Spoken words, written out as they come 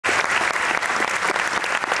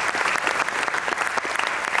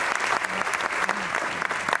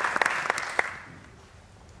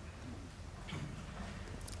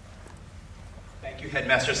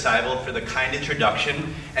Headmaster Seibel, for the kind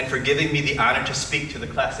introduction and for giving me the honor to speak to the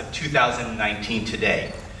class of 2019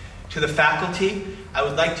 today. To the faculty, I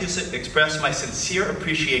would like to express my sincere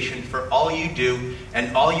appreciation for all you do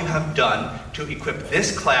and all you have done to equip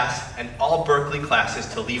this class and all Berkeley classes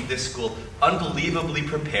to leave this school unbelievably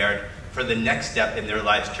prepared for the next step in their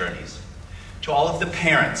life's journeys. To all of the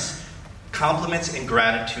parents, compliments and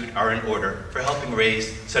gratitude are in order for helping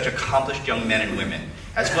raise such accomplished young men and women,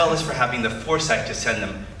 as well as for having the foresight to send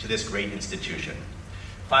them to this great institution.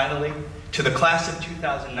 Finally, to the class of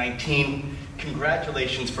 2019,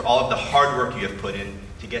 congratulations for all of the hard work you have put in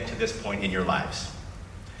to get to this point in your lives.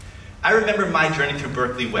 I remember my journey through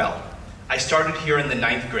Berkeley well. I started here in the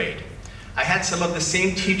 9th grade. I had some of the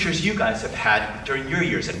same teachers you guys have had during your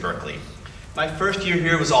years at Berkeley. My first year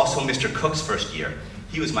here was also Mr. Cook's first year.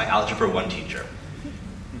 He was my Algebra 1 teacher.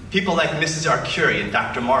 People like Mrs. Arcuri and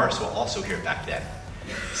Dr. Morris were also here back then.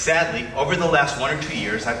 Sadly, over the last 1 or 2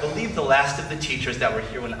 years, I believe the last of the teachers that were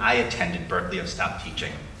here when I attended Berkeley have stopped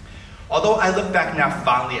teaching. Although I look back now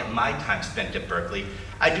fondly at my time spent at Berkeley,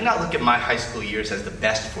 I do not look at my high school years as the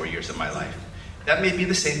best 4 years of my life. That may be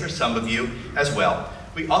the same for some of you as well.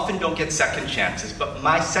 We often don't get second chances, but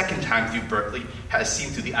my second time through Berkeley, as seen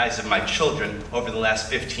through the eyes of my children over the last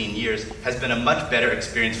 15 years, has been a much better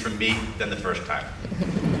experience for me than the first time.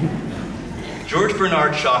 George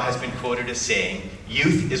Bernard Shaw has been quoted as saying,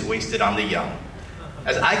 "Youth is wasted on the young."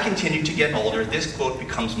 As I continue to get older, this quote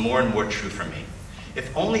becomes more and more true for me.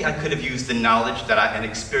 If only I could have used the knowledge and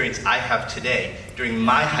experience I have today during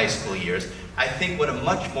my high school years, I think what a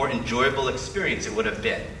much more enjoyable experience it would have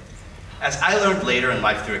been. As I learned later in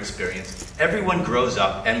life through experience, everyone grows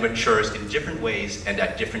up and matures in different ways and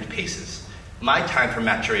at different paces. My time for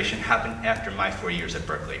maturation happened after my 4 years at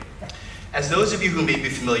Berkeley. As those of you who may be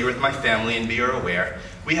familiar with my family and me are aware,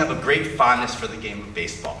 we have a great fondness for the game of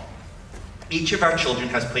baseball. Each of our children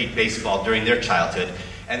has played baseball during their childhood,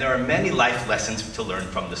 and there are many life lessons to learn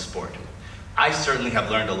from the sport. I certainly have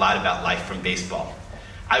learned a lot about life from baseball.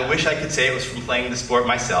 I wish I could say it was from playing the sport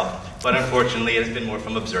myself, but unfortunately it has been more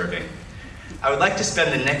from observing. I would like to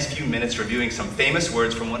spend the next few minutes reviewing some famous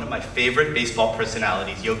words from one of my favorite baseball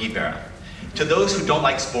personalities, Yogi Berra. To those who don't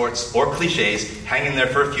like sports or cliches, hang in there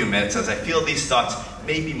for a few minutes, as I feel these thoughts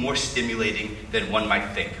may be more stimulating than one might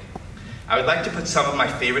think. I would like to put some of my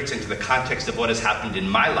favorites into the context of what has happened in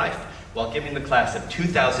my life, while giving the class of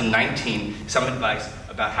 2019 some advice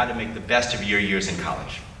about how to make the best of your years in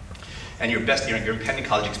college and your impending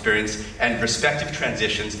college experience and respective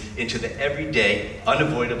transitions into the everyday,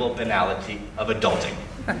 unavoidable banality of adulting.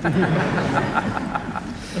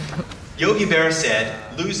 Yogi Berra said,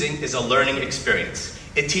 "Losing is a learning experience.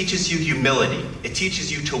 It teaches you humility. It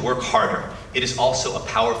teaches you to work harder. It is also a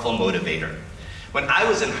powerful motivator." When I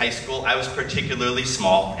was in high school, I was particularly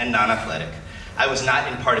small and non-athletic. I was not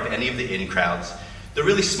in part of any of the in crowds. The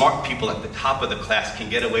really smart people at the top of the class can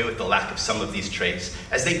get away with the lack of some of these traits,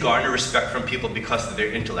 as they garner respect from people because of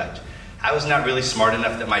their intellect. I was not really smart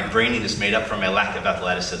enough that my braininess made up for my lack of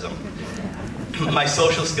athleticism. My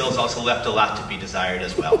social skills also left a lot to be desired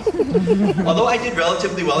as well. Although I did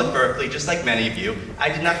relatively well at Berkeley, just like many of you, I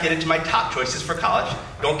did not get into my top choices for college.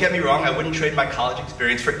 Don't get me wrong, I wouldn't trade my college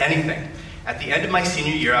experience for anything. At the end of my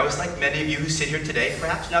senior year, I was like many of you who sit here today,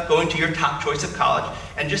 perhaps not going to your top choice of college,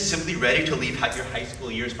 and just simply ready to leave your high school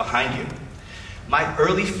years behind you. My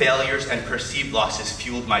early failures and perceived losses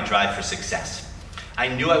fueled my drive for success. I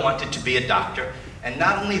knew I wanted to be a doctor, and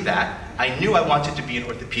not only that, I knew I wanted to be an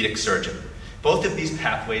orthopedic surgeon. Both of these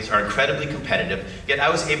pathways are incredibly competitive, yet I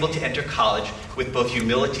was able to enter college with both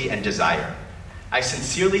humility and desire. I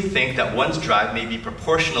sincerely think that one's drive may be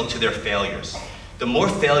proportional to their failures. The more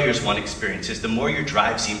failures one experiences, the more your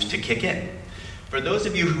drive seems to kick in. For those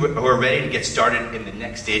of you who are ready to get started in the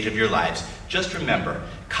next stage of your lives, just remember,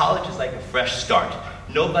 college is like a fresh start.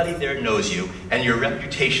 Nobody there knows you, and your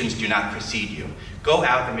reputations do not precede you. Go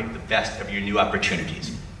out and make the best of your new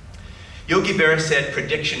opportunities. Yogi Berra said,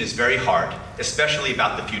 "Prediction is very hard, especially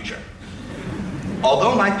about the future."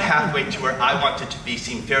 Although my pathway to where I wanted to be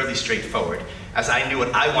seemed fairly straightforward, as I knew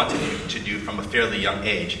what I wanted to do from a fairly young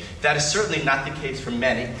age, that is certainly not the case for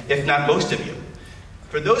many, if not most of you.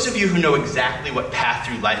 For those of you who know exactly what path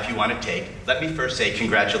through life you want to take, let me first say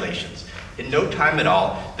congratulations. In no time at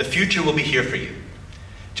all, the future will be here for you.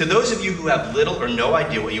 To those of you who have little or no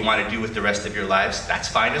idea what you want to do with the rest of your lives, that's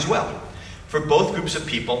fine as well. For both groups of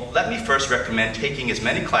people, let me first recommend taking as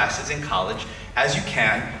many classes in college as you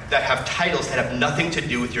can that have titles that have nothing to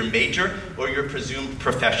do with your major or your presumed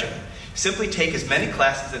profession. Simply take as many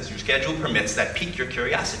classes as your schedule permits that pique your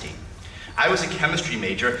curiosity. I was a chemistry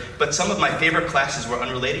major, but some of my favorite classes were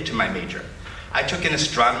unrelated to my major. I took an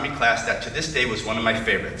astronomy class that to this day was one of my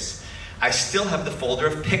favorites. I still have the folder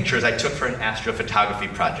of pictures I took for an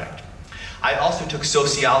astrophotography project. I also took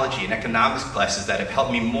sociology and economics classes that have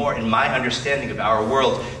helped me more in my understanding of our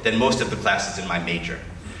world than most of the classes in my major.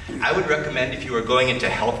 I would recommend, if you are going into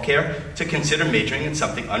healthcare, to consider majoring in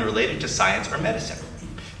something unrelated to science or medicine.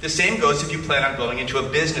 The same goes if you plan on going into a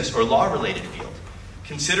business or law-related field.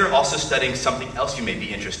 Consider also studying something else you may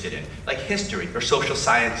be interested in, like history or social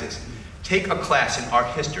sciences. Take a class in art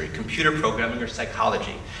history, computer programming, or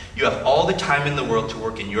psychology. You have all the time in the world to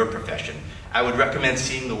work in your profession. I would recommend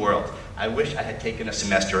seeing the world. I wish I had taken a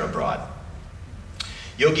semester abroad.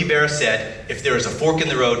 Yogi Berra said, if there is a fork in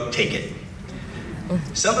the road, take it.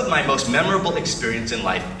 Some of my most memorable experiences in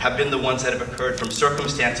life have been the ones that have occurred from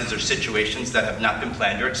circumstances or situations that have not been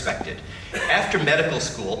planned or expected. After medical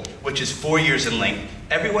school, which is 4 years in length,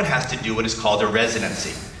 everyone has to do what is called a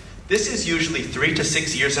residency. This is usually 3 to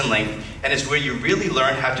 6 years in length and is where you really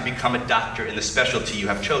learn how to become a doctor in the specialty you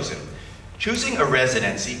have chosen. Choosing a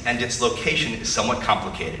residency and its location is somewhat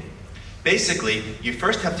complicated. Basically, you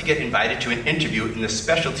first have to get invited to an interview in the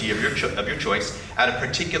specialty of your choice at a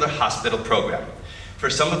particular hospital program. For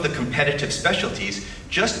some of the competitive specialties,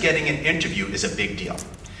 just getting an interview is a big deal.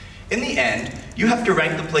 In the end, you have to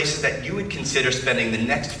rank the places that you would consider spending the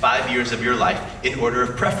next 5 years of your life in order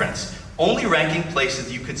of preference, only ranking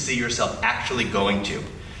places you could see yourself actually going to.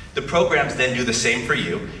 The programs then do the same for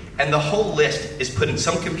you, and the whole list is put in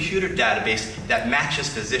some computer database that matches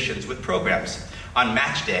physicians with programs. On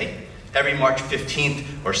match day, every March 15th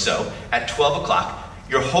or so, at 12 o'clock,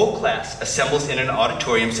 your whole class assembles in an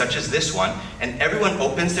auditorium such as this one, and everyone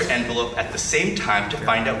opens their envelope at the same time to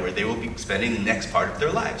find out where they will be spending the next part of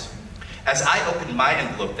their lives. As I opened my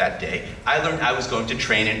envelope that day, I learned I was going to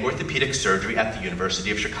train in orthopedic surgery at the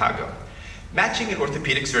University of Chicago. Matching in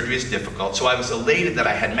orthopedic surgery is difficult, so I was elated that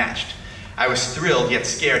I had matched. I was thrilled yet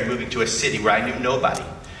scared moving to a city where I knew nobody.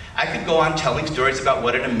 I could go on telling stories about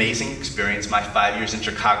what an amazing experience my 5 years in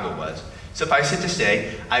Chicago was. Suffice it to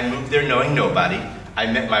say, I moved there knowing nobody. I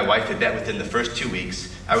met my wife Yvette within the first 2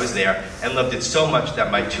 weeks. I was there and loved it so much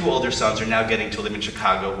that my 2 older sons are now getting to live in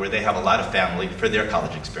Chicago, where they have a lot of family for their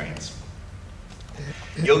college experience.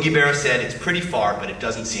 Yogi Berra said, it's pretty far, but it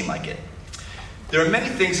doesn't seem like it. There are many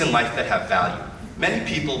things in life that have value. Many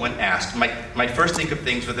people, when asked, might first think of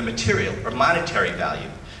things with a material or monetary value.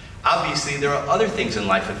 Obviously, there are other things in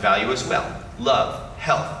life with value as well. Love,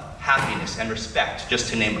 health, happiness, and respect, just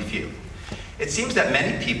to name a few. It seems that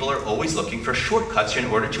many people are always looking for shortcuts in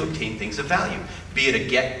order to obtain things of value, be it a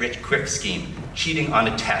get-rich-quick scheme, cheating on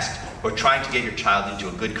a test, or trying to get your child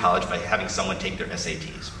into a good college by having someone take their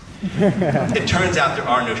SATs. It turns out there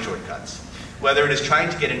are no shortcuts. Whether it is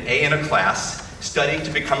trying to get an A in a class, studying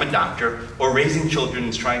to become a doctor, or raising children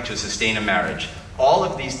and trying to sustain a marriage, all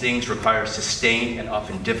of these things require sustained and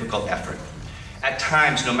often difficult effort. At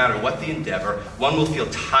times, no matter what the endeavor, one will feel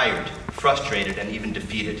tired, frustrated, and even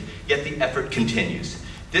defeated, yet the effort continues.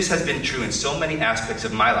 This has been true in so many aspects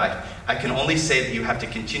of my life. I can only say that you have to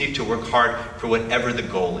continue to work hard for whatever the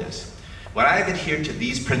goal is. When I have adhered to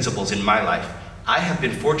these principles in my life, I have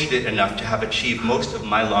been fortunate enough to have achieved most of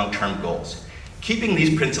my long-term goals. Keeping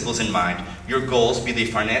these principles in mind, your goals, be they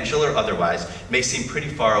financial or otherwise, may seem pretty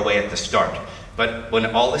far away at the start, but when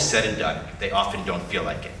all is said and done, they often don't feel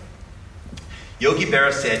like it. Yogi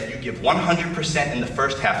Berra said, you give 100% in the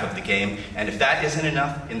first half of the game, and if that isn't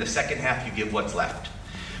enough, in the second half you give what's left.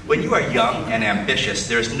 When you are young and ambitious,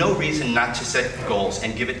 there is no reason not to set goals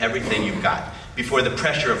and give it everything you've got before the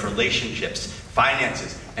pressure of relationships,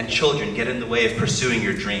 finances, and children get in the way of pursuing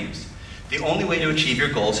your dreams. The only way to achieve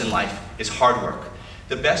your goals in life is hard work.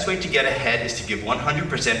 The best way to get ahead is to give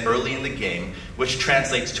 100% early in the game, which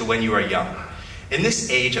translates to when you are young. In this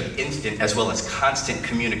age of instant as well as constant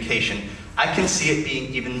communication, I can see it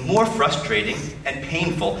being even more frustrating and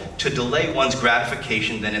painful to delay one's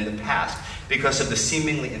gratification than in the past because of the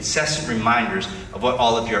seemingly incessant reminders of what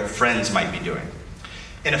all of your friends might be doing.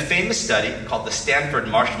 In a famous study called the Stanford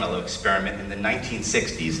Marshmallow Experiment in the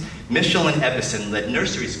 1960s, Mitchell and Ebbison led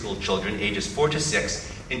nursery school children ages 4 to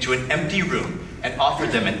 6 into an empty room and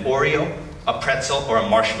offered them an Oreo, a pretzel, or a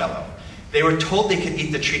marshmallow. They were told they could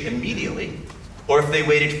eat the treat immediately, or if they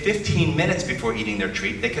waited 15 minutes before eating their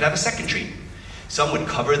treat, they could have a second treat. Some would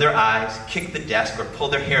cover their eyes, kick the desk, or pull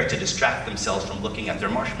their hair to distract themselves from looking at their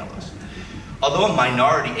marshmallows. Although a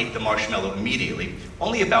minority ate the marshmallow immediately,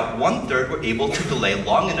 only about 1/3 were able to delay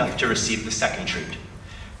long enough to receive the second treat.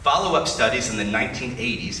 Follow-up studies in the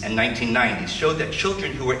 1980s and 1990s showed that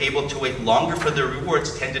children who were able to wait longer for their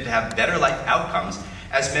rewards tended to have better life outcomes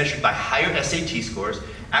as measured by higher SAT scores,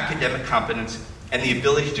 academic competence, and the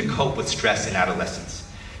ability to cope with stress in adolescence.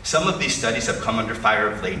 Some of these studies have come under fire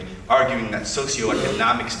of late, arguing that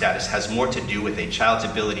socioeconomic status has more to do with a child's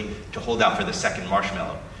ability to hold out for the second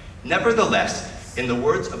marshmallow. Nevertheless, in the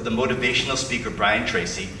words of the motivational speaker Brian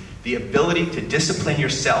Tracy, the ability to discipline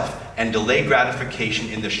yourself and delay gratification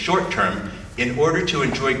in the short term in order to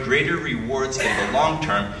enjoy greater rewards in the long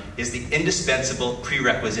term is the indispensable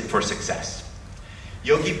prerequisite for success.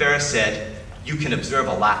 Yogi Berra said, "You can observe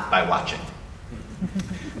a lot by watching."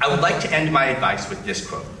 I would like to end my advice with this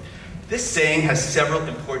quote. This saying has several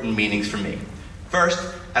important meanings for me. First,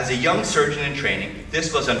 as a young surgeon in training,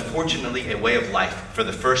 this was unfortunately a way of life for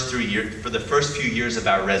the first few years of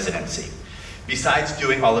our residency. Besides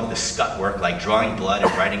doing all of the scut work like drawing blood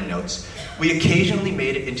and writing notes, we occasionally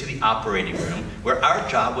made it into the operating room where our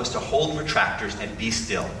job was to hold retractors and be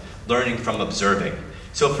still, learning from observing.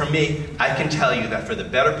 So for me, I can tell you that for the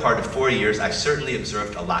better part of 4 years, I certainly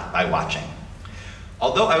observed a lot by watching.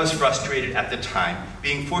 Although I was frustrated at the time,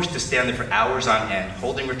 being forced to stand there for hours on end,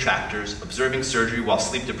 holding retractors, observing surgery while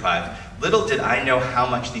sleep deprived, little did I know how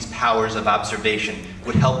much these powers of observation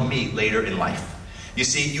would help me later in life. You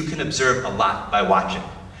see, you can observe a lot by watching.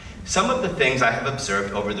 Some of the things I have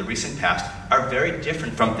observed over the recent past are very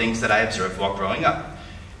different from things that I observed while growing up.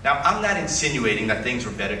 Now, I'm not insinuating that things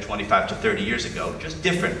were better 25 to 30 years ago, just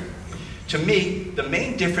different. To me, the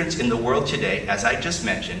main difference in the world today, as I just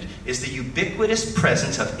mentioned, is the ubiquitous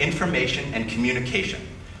presence of information and communication.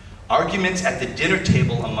 Arguments at the dinner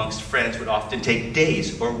table amongst friends would often take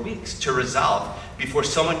days or weeks to resolve before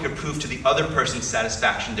someone could prove to the other person's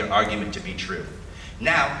satisfaction their argument to be true.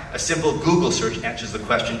 Now, a simple Google search answers the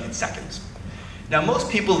question in seconds. Now, most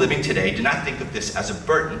people living today do not think of this as a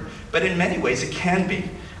burden, but in many ways it can be.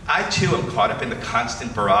 I too am caught up in the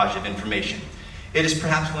constant barrage of information. It is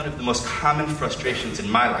perhaps one of the most common frustrations in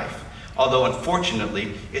my life, although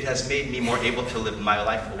unfortunately, it has made me more able to live my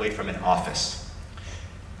life away from an office.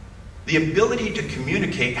 The ability to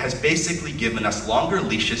communicate has basically given us longer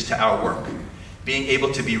leashes to our work. Being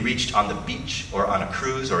able to be reached on the beach or on a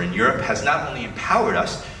cruise or in Europe has not only empowered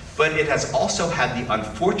us, but it has also had the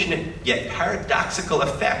unfortunate yet paradoxical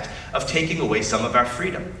effect of taking away some of our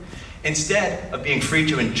freedom. Instead of being free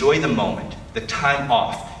to enjoy the moment, the time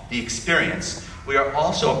off, the experience, we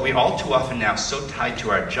all too often now so tied to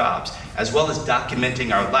our jobs, as well as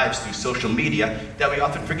documenting our lives through social media, that we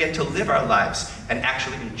often forget to live our lives and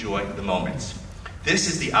actually enjoy the moments. This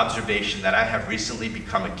is the observation that I have recently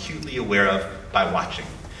become acutely aware of by watching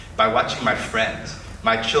my friends,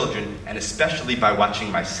 my children, and especially by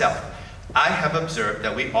watching myself. I have observed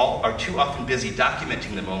that we all are too often busy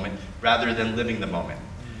documenting the moment rather than living the moment.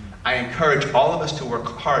 I encourage all of us to work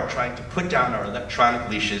hard trying to put down our electronic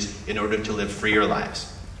leashes in order to live freer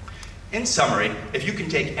lives. In summary, if you can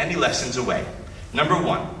take any lessons away, number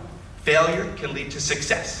 1, failure can lead to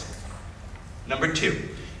success. Number 2,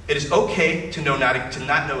 it is okay to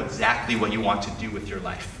not know exactly what you want to do with your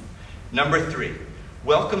life. Number 3,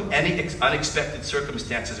 welcome any unexpected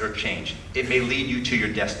circumstances or change. It may lead you to your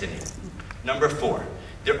destiny. Number 4,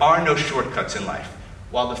 there are no shortcuts in life.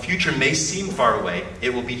 While the future may seem far away,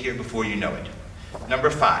 it will be here before you know it. Number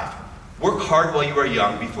 5, work hard while you are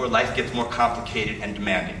young before life gets more complicated and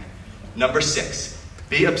demanding. Number 6,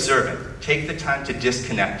 be observant. Take the time to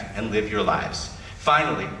disconnect and live your lives.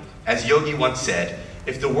 Finally, as Yogi once said,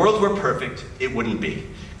 if the world were perfect, it wouldn't be.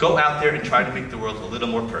 Go out there and try to make the world a little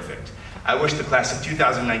more perfect. I wish the class of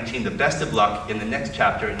 2019 the best of luck in the next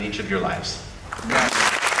chapter in each of your lives.